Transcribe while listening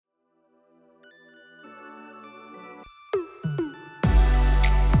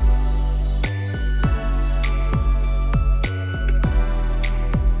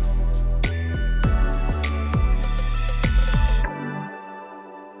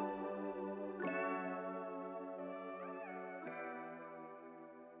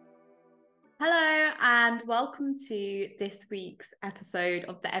and welcome to this week's episode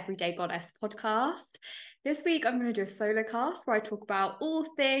of the Everyday Goddess podcast. This week I'm going to do a solo cast where I talk about all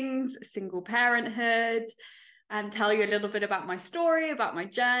things single parenthood and tell you a little bit about my story, about my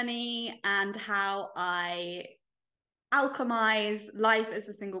journey, and how I alchemize life as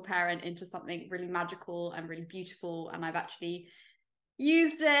a single parent into something really magical and really beautiful. And I've actually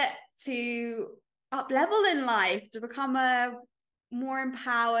used it to up level in life, to become a more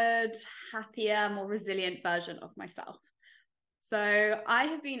empowered, happier, more resilient version of myself. So I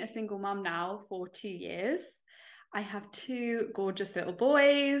have been a single mum now for 2 years. I have 2 gorgeous little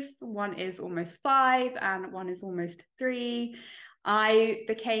boys. One is almost 5 and one is almost 3. I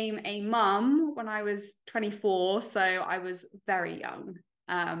became a mum when I was 24, so I was very young.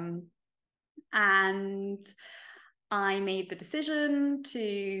 And I made the decision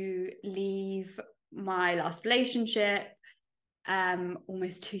to leave my last relationship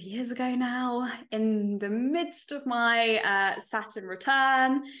almost 2 years ago now, in the midst of my Saturn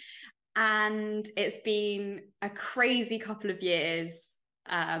return. And it's been a crazy couple of years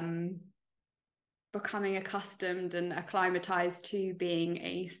becoming accustomed and acclimatized to being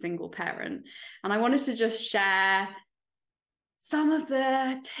a single parent. And I wanted to just share some of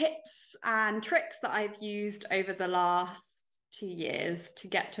the tips and tricks that I've used over the last 2 years to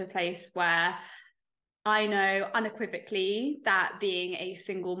get to a place where I know unequivocally that being a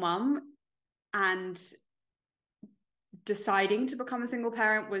single mum and deciding to become a single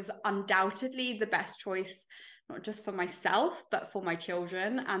parent was undoubtedly the best choice, not just for myself, but for my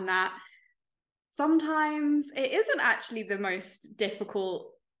children. And that sometimes it isn't actually the most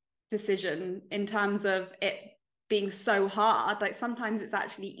difficult decision in terms of it being so hard. Like sometimes it's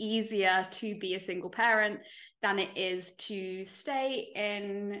actually easier to be a single parent than it is to stay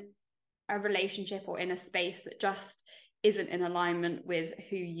in a relationship or in a space that just isn't in alignment with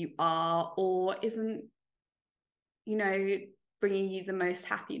who you are, or isn't, you know, bringing you the most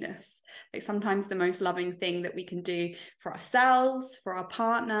happiness. Like sometimes the most loving thing that we can do for ourselves, for our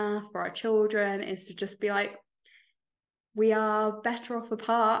partner, for our children, is to just be like, we are better off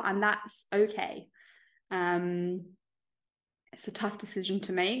apart, and that's okay. It's a tough decision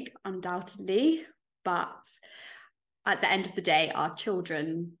to make, undoubtedly, but at the end of the day, our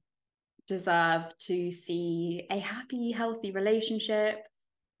children deserve to see a happy, healthy relationship.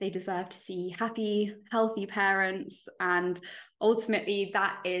 They deserve to see happy, healthy parents. And ultimately,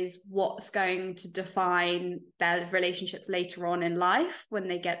 that is what's going to define their relationships later on in life when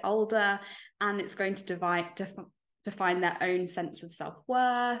they get older. And it's going to define their own sense of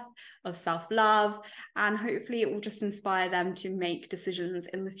self-worth, of self-love. And hopefully it will just inspire them to make decisions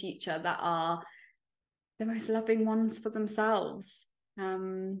in the future that are the most loving ones for themselves.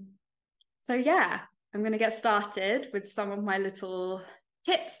 So yeah, I'm going to get started with some of my little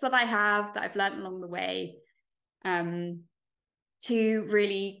tips that I have that I've learned along the way to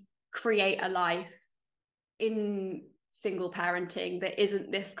really create a life in single parenting that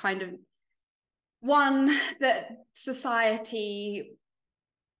isn't this kind of one that society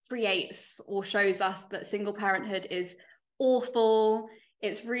creates or shows us that single parenthood is awful,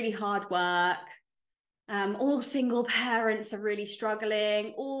 it's really hard work. All single parents are really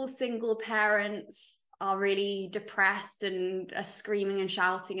struggling. All single parents are really depressed and are screaming and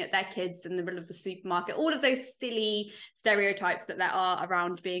shouting at their kids in the middle of the supermarket. All of those silly stereotypes that there are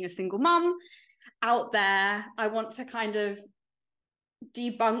around being a single mum out there. I want to kind of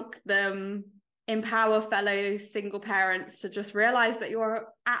debunk them, empower fellow single parents to just realize that you're an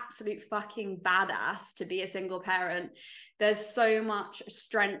absolute fucking badass to be a single parent. There's so much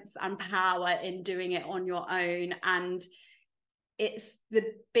strength and power in doing it on your own, and it's the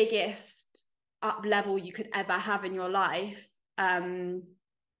biggest up level you could ever have in your life. And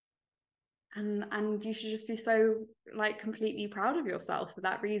you should just be so like completely proud of yourself for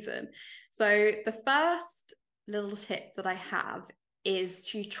that reason. So the first little tip that I have is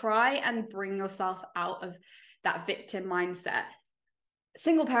to try and bring yourself out of that victim mindset.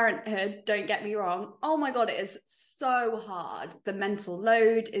 Single parenthood, don't get me wrong, oh my God, it is so hard. The mental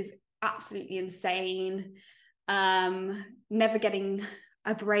load is absolutely insane. Never getting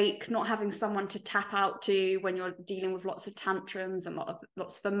a break, not having someone to tap out to when you're dealing with lots of tantrums and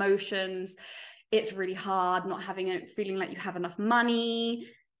lots of emotions. It's really hard, not having it, feeling like you have enough money,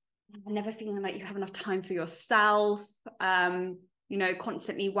 never feeling like you have enough time for yourself. You know,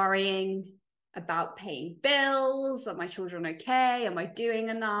 constantly worrying about paying bills. Are my children okay? Am I doing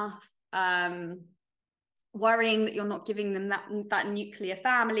enough? Worrying that you're not giving them that nuclear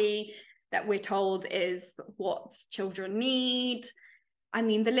family that we're told is what children need. I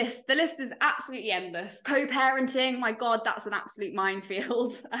mean, the list is absolutely endless. Co-parenting, my God, that's an absolute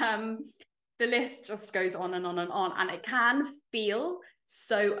minefield. the list just goes on and on and on, and it can feel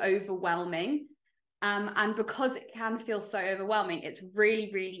so overwhelming. And because it can feel so overwhelming, it's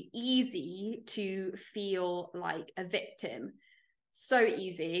really, really easy to feel like a victim. So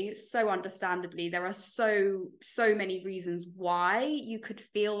easy, so understandably. There are so many reasons why you could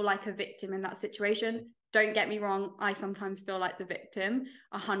feel like a victim in that situation. Don't get me wrong, I sometimes feel like the victim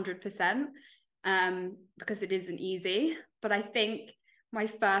 100%, because it isn't easy. But I think my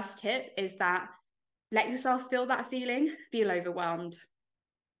first tip is that let yourself feel that feeling, feel overwhelmed,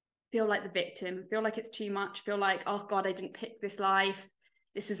 feel like the victim, feel like it's too much, feel like, oh God, I didn't pick this life.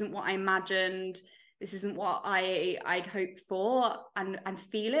 This isn't what I imagined. This isn't what I'd hoped for, and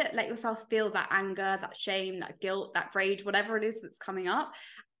feel it. Let yourself feel that anger, that shame, that guilt, that rage, whatever it is that's coming up.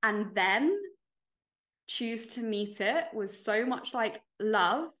 And then choose to meet it with so much like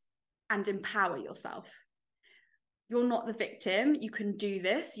love and empower yourself. You're not the victim. You can do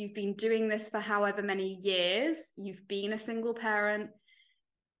this. You've been doing this for however many years. You've been a single parent.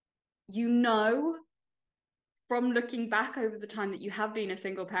 You know from looking back over the time that you have been a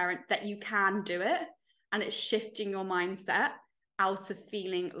single parent that you can do it, and it's shifting your mindset out of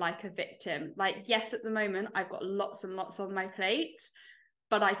feeling like a victim. Like, yes, at the moment I've got lots and lots on my plate,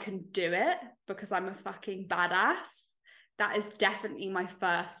 but I can do it because I'm a fucking badass. That is definitely my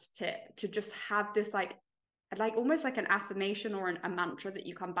first tip, to just have this like almost like an affirmation or a mantra that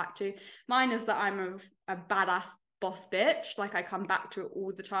you come back to. Mine is that I'm a badass boss bitch. Like, I come back to it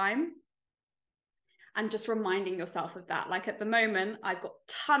all the time. And just reminding yourself of that. Like, at the moment, I've got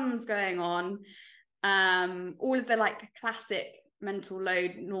tons going on. All of the like classic mental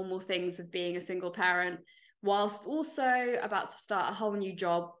load, normal things of being a single parent, whilst also about to start a whole new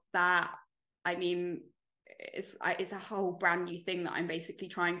job that, I mean, it's a whole brand new thing that I'm basically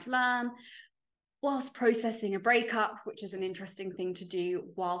trying to learn, whilst processing a breakup, which is an interesting thing to do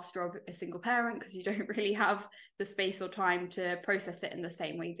whilst you're a single parent, because you don't really have the space or time to process it in the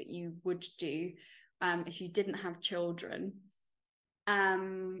same way that you would do if you didn't have children,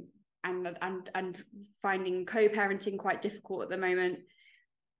 and finding co-parenting quite difficult at the moment.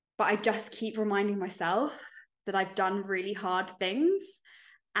 But I just keep reminding myself that I've done really hard things,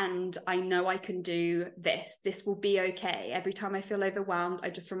 and I know I can do this. This will be okay. Every time I feel overwhelmed, I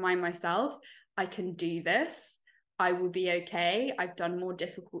just remind myself, I can do this. I will be okay. I've done more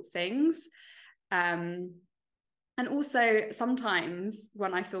difficult things. And also sometimes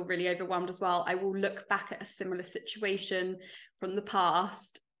when I feel really overwhelmed as well, I will look back at a similar situation from the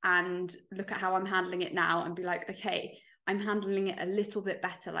past and look at how I'm handling it now and be like, okay, I'm handling it a little bit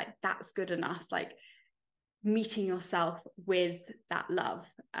better. Like, that's good enough. Like, meeting yourself with that love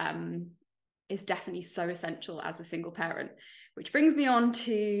is definitely so essential as a single parent, which brings me on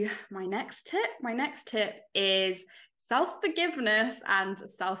to my next tip. My next tip is self-forgiveness and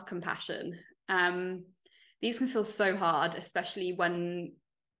self-compassion. These can feel so hard, especially when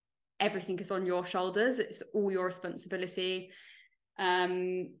everything is on your shoulders. It's all your responsibility. I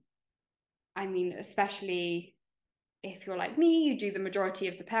mean, especially if you're like me, you do the majority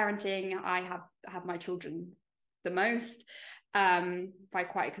of the parenting. I have my children the most, by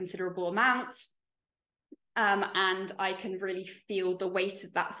quite a considerable amount. And I can really feel the weight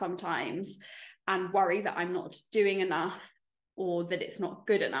of that sometimes and worry that I'm not doing enough or that it's not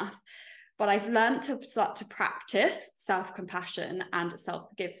good enough. But I've learned to start to practice self-compassion and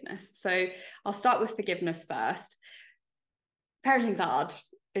self-forgiveness. So I'll start with forgiveness first. Parenting's hard.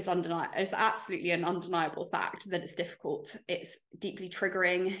 It's absolutely an undeniable fact that it's difficult. It's deeply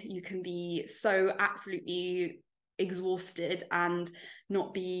triggering. You can be so absolutely exhausted and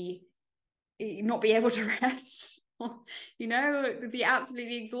not be able to rest. You know, be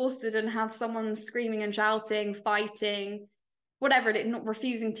absolutely exhausted and have someone screaming and shouting, fighting, whatever it is, not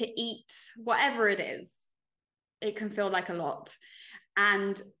refusing to eat, whatever it is, it can feel like a lot.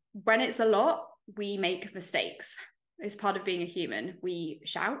 And when it's a lot, we make mistakes. It's part of being a human. We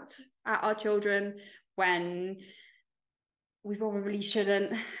shout at our children when we probably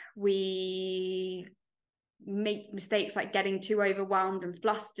shouldn't. We make mistakes like getting too overwhelmed and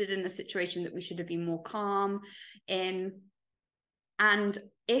flustered in a situation that we should have been more calm in. And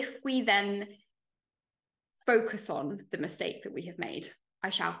if we then focus on the mistake that we have made, I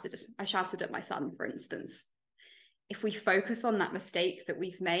shouted at my son, for instance. If we focus on that mistake that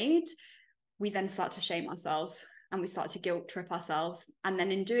we've made, we then start to shame ourselves and we start to guilt trip ourselves. And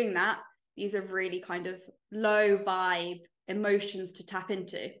then in doing that, these are really kind of low vibe emotions to tap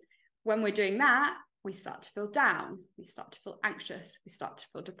into. When we're doing that, we start to feel down, we start to feel anxious, we start to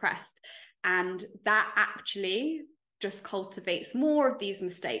feel depressed. And that actually just cultivates more of these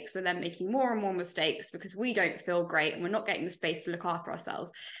mistakes. We're then making more and more mistakes because we don't feel great and we're not getting the space to look after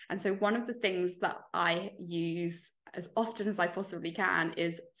ourselves. And so one of the things that I use as often as I possibly can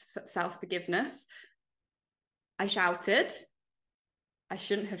is self-forgiveness. I shouted. I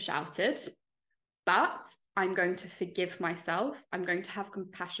shouldn't have shouted, but I'm going to forgive myself. I'm going to have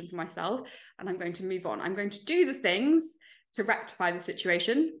compassion for myself, and I'm going to move on. I'm going to do the things to rectify the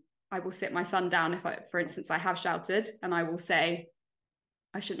situation. I will sit my son down if for instance, I have shouted, and I will say,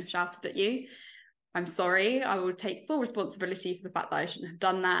 I shouldn't have shouted at you. I'm sorry. I will take full responsibility for the fact that I shouldn't have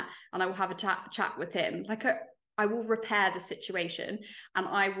done that. And I will have a chat with him. I will repair the situation, and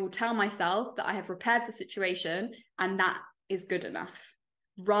I will tell myself that I have repaired the situation and that is good enough,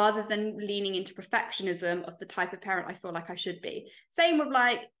 rather than leaning into perfectionism of the type of parent I feel like I should be. Same with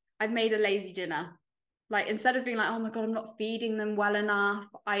I've made a lazy dinner. Instead of being like, oh my God, I'm not feeding them well enough,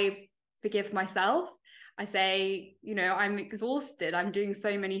 I forgive myself. I say, I'm exhausted. I'm doing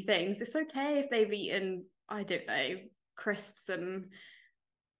so many things. It's okay if they've eaten, I don't know, crisps and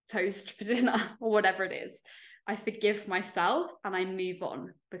toast for dinner or whatever it is. I forgive myself and I move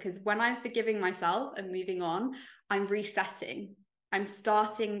on, because when I'm forgiving myself and moving on, I'm resetting. I'm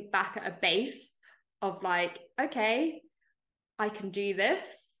starting back at a base of okay, I can do this,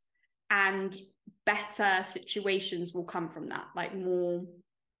 and better situations will come from that. More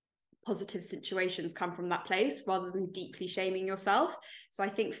positive situations come from that place, rather than deeply shaming yourself. So I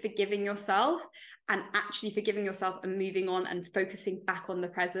think forgiving yourself and actually forgiving yourself and moving on and focusing back on the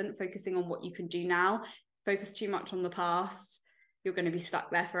present, focusing on what you can do now. Focus too much on the past, you're going to be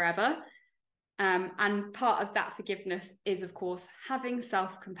stuck there forever. And part of that forgiveness is, of course, having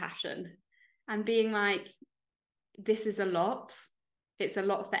self-compassion and being this is a lot. It's a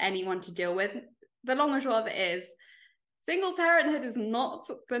lot for anyone to deal with. The long and short of it is, single parenthood is not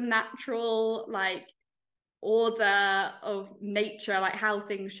the natural order of nature, how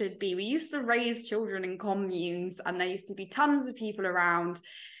things should be. We used to raise children in communes, and there used to be tons of people around.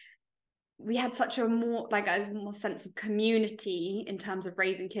 We had such a more sense of community in terms of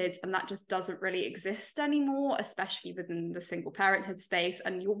raising kids, and that just doesn't really exist anymore, especially within the single parenthood space.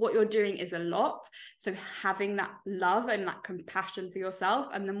 And what you're doing is a lot. So having that love and that compassion for yourself,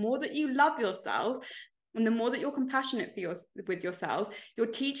 and the more that you love yourself and the more that you're compassionate with yourself, you're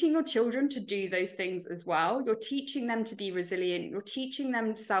teaching your children to do those things as well. You're teaching them to be resilient. You're teaching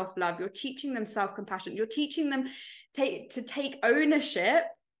them self-love. You're teaching them self-compassion. You're teaching them to take ownership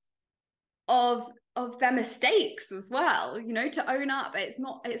of their mistakes as well, to own up. It's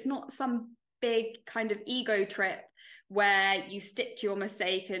not some big kind of ego trip where you stick to your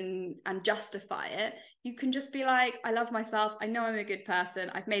mistake and justify it. You can just be I love myself. I know I'm a good person.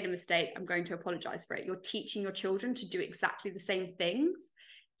 I've made a mistake. I'm going to apologize for it. You're teaching your children to do exactly the same things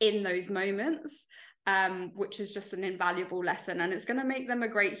in those moments, which is just an invaluable lesson, and it's going to make them a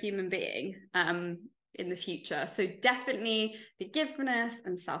great human being in the future. So definitely forgiveness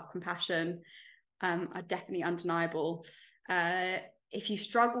and self-compassion are definitely undeniable. If you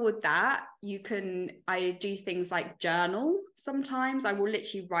struggle with that, I do things like journal. Sometimes I will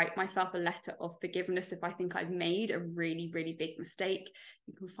literally write myself a letter of forgiveness if I think I've made a really, really big mistake.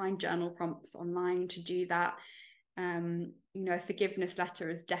 You can find journal prompts online to do that. A forgiveness letter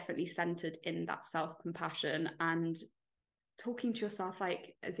is definitely centered in that self-compassion and talking to yourself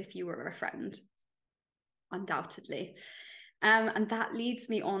as if you were a friend, undoubtedly. And that leads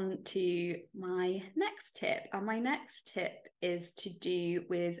me on to my next tip. And my next tip is to do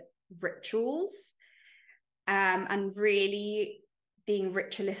with rituals, and really being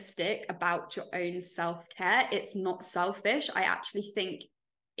ritualistic about your own self-care. It's not selfish. I actually think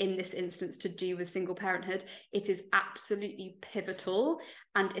in this instance, to do with single parenthood, it is absolutely pivotal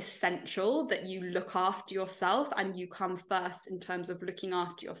and essential that you look after yourself and you come first in terms of looking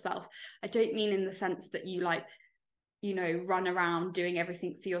after yourself. I don't mean in the sense that you run around doing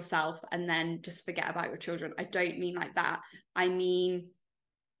everything for yourself and then just forget about your children. I don't mean like that. I mean,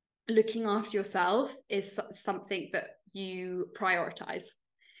 looking after yourself is something that you prioritize.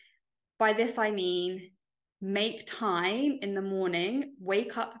 By this, I mean, make time in the morning,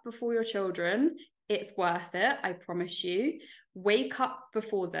 wake up before your children. It's worth it, I promise you. Wake up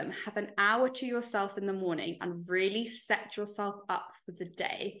before them, have an hour to yourself in the morning and really set yourself up for the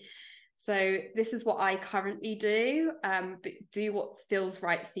day. So this is what I currently do, but do what feels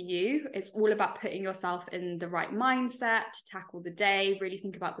right for you. It's all about putting yourself in the right mindset to tackle the day, really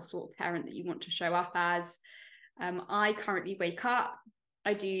think about the sort of parent that you want to show up as. I currently wake up,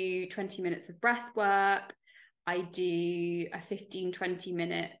 I do 20 minutes of breath work, I do a 15-20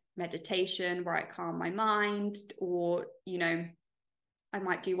 minute meditation where I calm my mind, or, I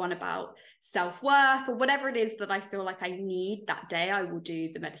might do one about self-worth or whatever it is that I feel like I need that day. I will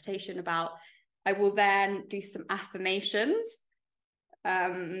do the meditation about. I will then do some affirmations.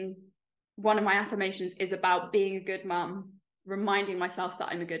 One of my affirmations is about being a good mum, reminding myself that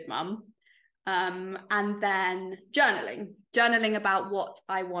I'm a good mum. And then journaling about what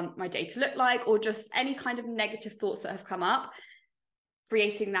I want my day to look like, or just any kind of negative thoughts that have come up,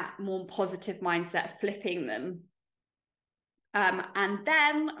 creating that more positive mindset, flipping them. And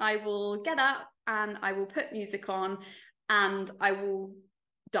then I will get up and I will put music on and I will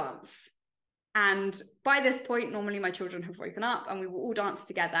dance. And by this point, normally my children have woken up and we will all dance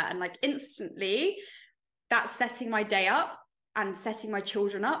together. And like instantly, that's setting my day up and setting my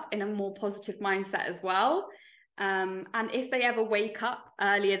children up in a more positive mindset as well. And if they ever wake up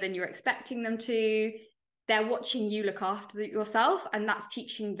earlier than you're expecting them to, they're watching you look after yourself, and that's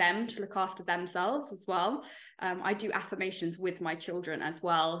teaching them to look after themselves as well. I do affirmations with my children as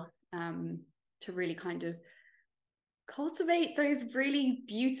well, to really kind of cultivate those really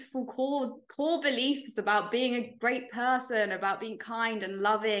beautiful core beliefs about being a great person, about being kind and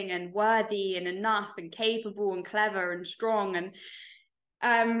loving and worthy and enough and capable and clever and strong.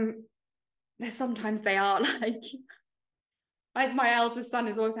 And sometimes they are like my eldest son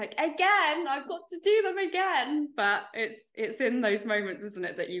is always like, again, I've got to do them again. But it's in those moments, isn't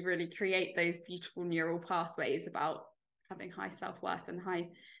it, that you really create those beautiful neural pathways about having high self-worth and high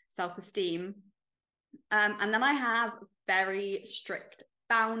self-esteem. And then I have very strict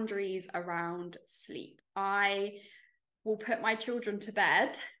boundaries around sleep. I will put my children to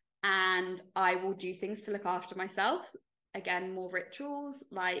bed and I will do things to look after myself. Again, more rituals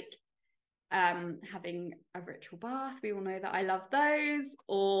like having a ritual bath. We all know that I love those.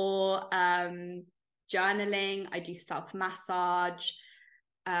 Or journaling. I do self-massage.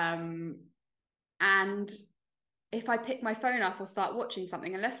 And if I pick my phone up or start watching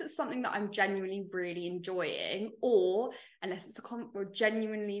something, unless it's something that I'm genuinely really enjoying, or unless it's a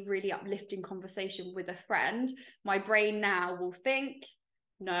genuinely really uplifting conversation with a friend, my brain now will think,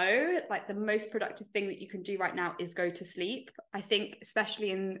 no, like the most productive thing that you can do right now is go to sleep. I think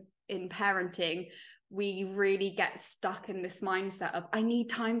especially in parenting, we really get stuck in this mindset of I need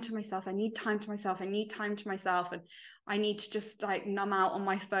time to myself, I need time to myself, I need time to myself, and I need to just like numb out on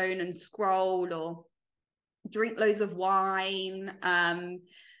my phone and scroll or drink loads of wine, and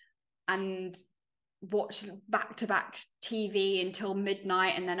watch back-to-back TV until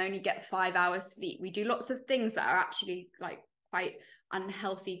midnight and then only get 5 hours sleep. We do lots of things that are actually like quite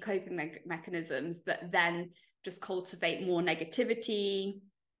unhealthy coping mechanisms that then just cultivate more negativity,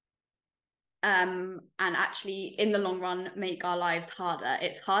 and actually in the long run make our lives harder.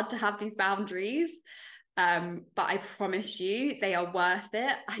 It's hard to have these boundaries, but I promise you they are worth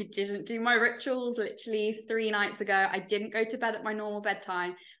it. I didn't do my rituals literally 3 nights ago. I didn't go to bed at my normal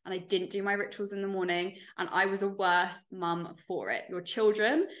bedtime, and I didn't do my rituals in the morning, and I was a worse mum for it. Your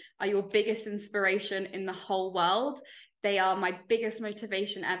children are your biggest inspiration in the whole world. They are my biggest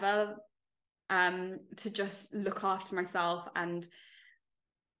motivation ever, to just look after myself and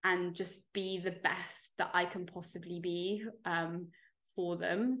just be the best that I can possibly be, for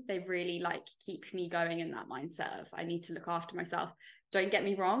them. They really like keep me going in that mindset of I need to look after myself. Don't get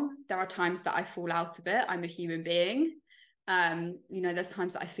me wrong, there are times that I fall out of it. I'm a human being. There's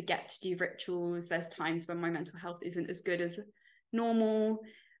times that I forget to do rituals. There's times when my mental health isn't as good as normal,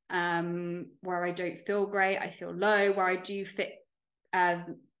 where I don't feel great, I feel low, where I do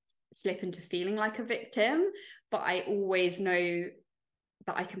slip into feeling like a victim, but I always know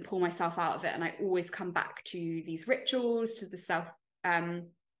that I can pull myself out of it, and I always come back to these rituals, to the self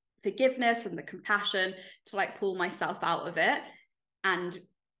forgiveness and the compassion to like pull myself out of it and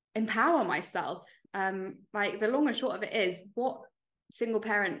empower myself. Like the long and short of it is, what single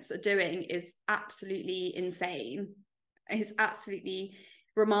parents are doing is absolutely insane. It's absolutely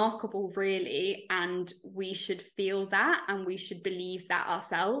remarkable, really, and we should feel that and we should believe that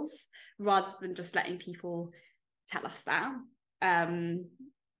ourselves rather than just letting people tell us that.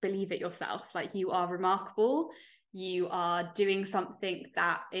 Believe it yourself. Like, you are remarkable. You are doing something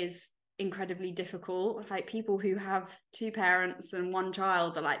that is incredibly difficult. Like, people who have 2 parents and 1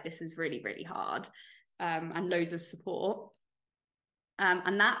 child are like, this is really, really hard, and loads of support.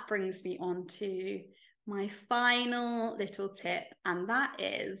 And that brings me on to my final little tip, and that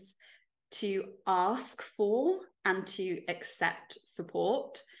is to ask for and to accept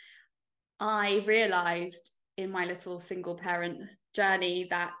support. I realized in my little single parent journey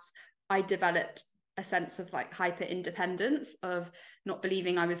that I developed a sense of like hyper independence, of not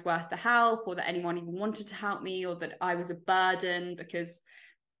believing I was worth the help, or that anyone even wanted to help me, or that I was a burden, because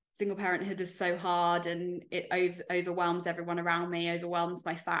single parenthood is so hard and it overwhelms everyone around me, overwhelms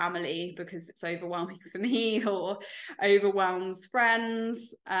my family because it's overwhelming for me, or overwhelms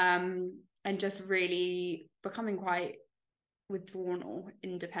friends, and just really becoming quite withdrawn or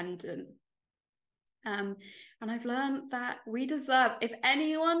independent. And I've learned that we deserve, if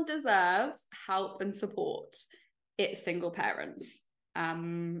anyone deserves help and support, it's single parents.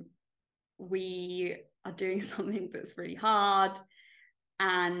 We are doing something that's really hard,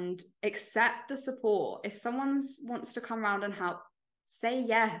 and accept the support. If someone wants to come around and help, say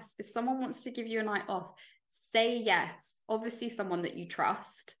yes. If someone wants to give you a night off, say yes. Obviously someone that you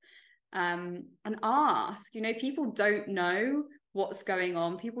trust, and ask. You know, people don't know what's going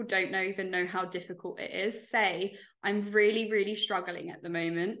on. People don't even know how difficult it is. Say, I'm really, really struggling at the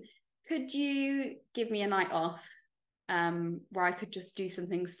moment. Could you give me a night off, where I could just do some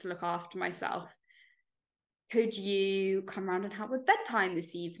things to look after myself? Could you come around and help with bedtime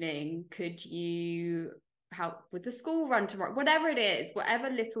this evening? Could you help with the school run tomorrow? Whatever it is, whatever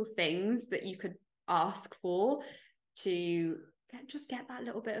little things that you could ask for to just get that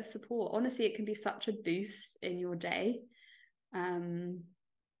little bit of support. Honestly, it can be such a boost in your day. And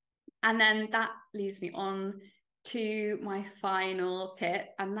then that leads me on to my final tip,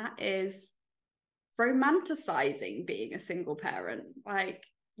 and that is romanticizing being a single parent. Like,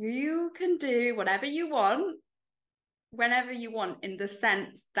 you can do whatever you want, whenever you want, in the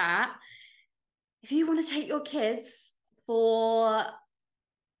sense that if you want to take your kids for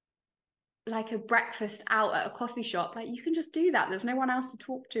like a breakfast out at a coffee shop, like, you can just do that. There's no one else to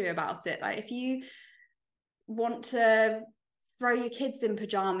talk to about it. Like, if you want to throw your kids in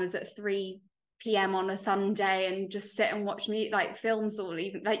pajamas at 3 p.m. on a Sunday and just sit and watch like films, or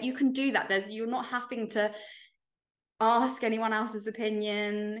even like, you can do that. You're not having to ask anyone else's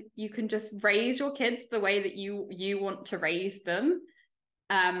opinion. You can just raise your kids the way that you want to raise them,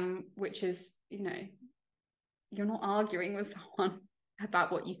 which is, you know, you're not arguing with someone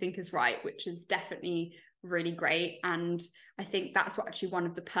about what you think is right, which is definitely really great. And I think that's actually one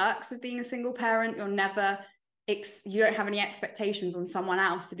of the perks of being a single parent. You don't have any expectations on someone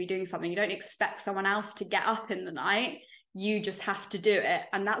else to be doing something. You don't expect someone else to get up in the night. You just have to do it.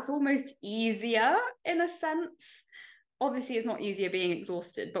 And that's almost easier in a sense. Obviously, it's not easier being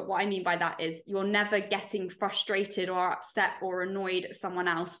exhausted, but what I mean by that is you're never getting frustrated or upset or annoyed at someone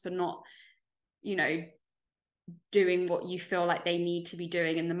else for not, you know, doing what you feel like they need to be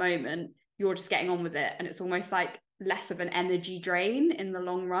doing in the moment. You're just getting on with it. And it's almost like less of an energy drain in the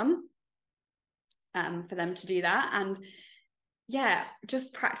long run, for them to do that. And yeah,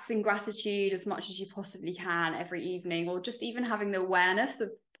 just practicing gratitude as much as you possibly can every evening, or just even having the awareness of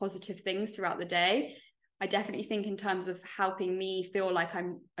positive things throughout the day. I definitely think in terms of helping me feel like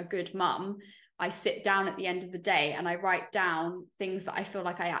I'm a good mum, I sit down at the end of the day and I write down things that I feel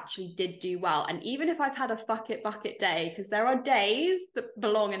like I actually did do well. And even if I've had a fuck it bucket day, because there are days that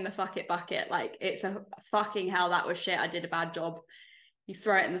belong in the fuck it bucket, like, it's a fucking hell, that was shit, I did a bad job, you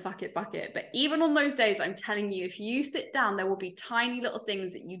throw it in the fuck it bucket. But even on those days, I'm telling you, if you sit down, there will be tiny little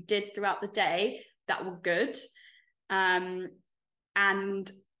things that you did throughout the day that were good. And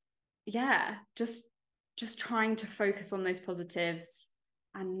yeah, just trying to focus on those positives,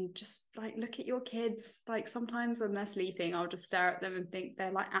 and just like, look at your kids. Like, sometimes when they're sleeping, I'll just stare at them and think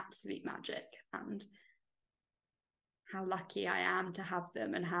they're like absolute magic, and how lucky I am to have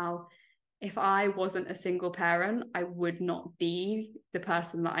them, and how, if I wasn't a single parent, I would not be the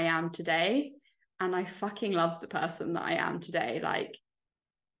person that I am today. And I fucking love the person that I am today. Like,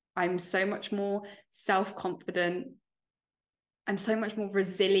 I'm so much more self-confident. I'm so much more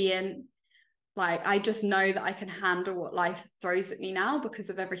resilient. Like, I just know that I can handle what life throws at me now because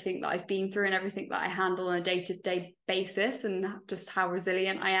of everything that I've been through and everything that I handle on a day-to-day basis, and just how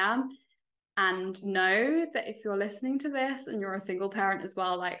resilient I am. And know that if you're listening to this and you're a single parent as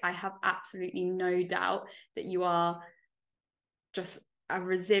well, like, I have absolutely no doubt that you are just a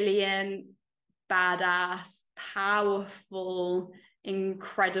resilient, badass, powerful,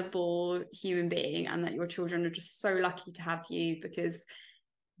 incredible human being, and that your children are just so lucky to have you because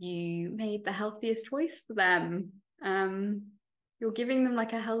you made the healthiest choice for them. You're giving them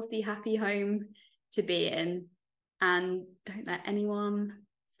like a healthy, happy home to be in, and don't let anyone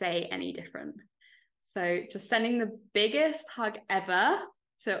say any different. So just sending the biggest hug ever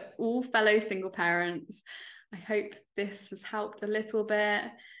to all fellow single parents. I hope this has helped a little bit.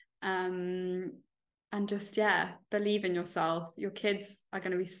 And just, yeah, believe in yourself. Your kids are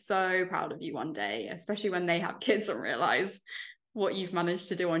going to be so proud of you one day, especially when they have kids and realize what you've managed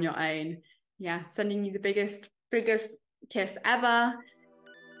to do on your own. Yeah, sending you the biggest kiss ever.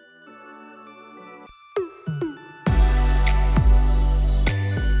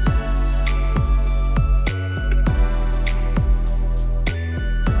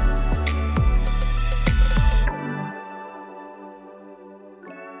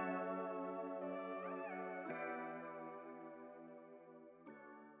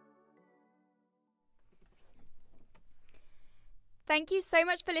 Thank you so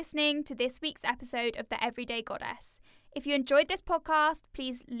much for listening to this week's episode of The Everyday Goddess. If you enjoyed this podcast,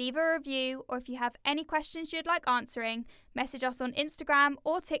 please leave a review, or if you have any questions you'd like answering, message us on Instagram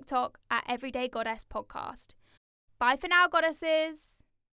or TikTok at Everyday Goddess Podcast. Bye for now, goddesses!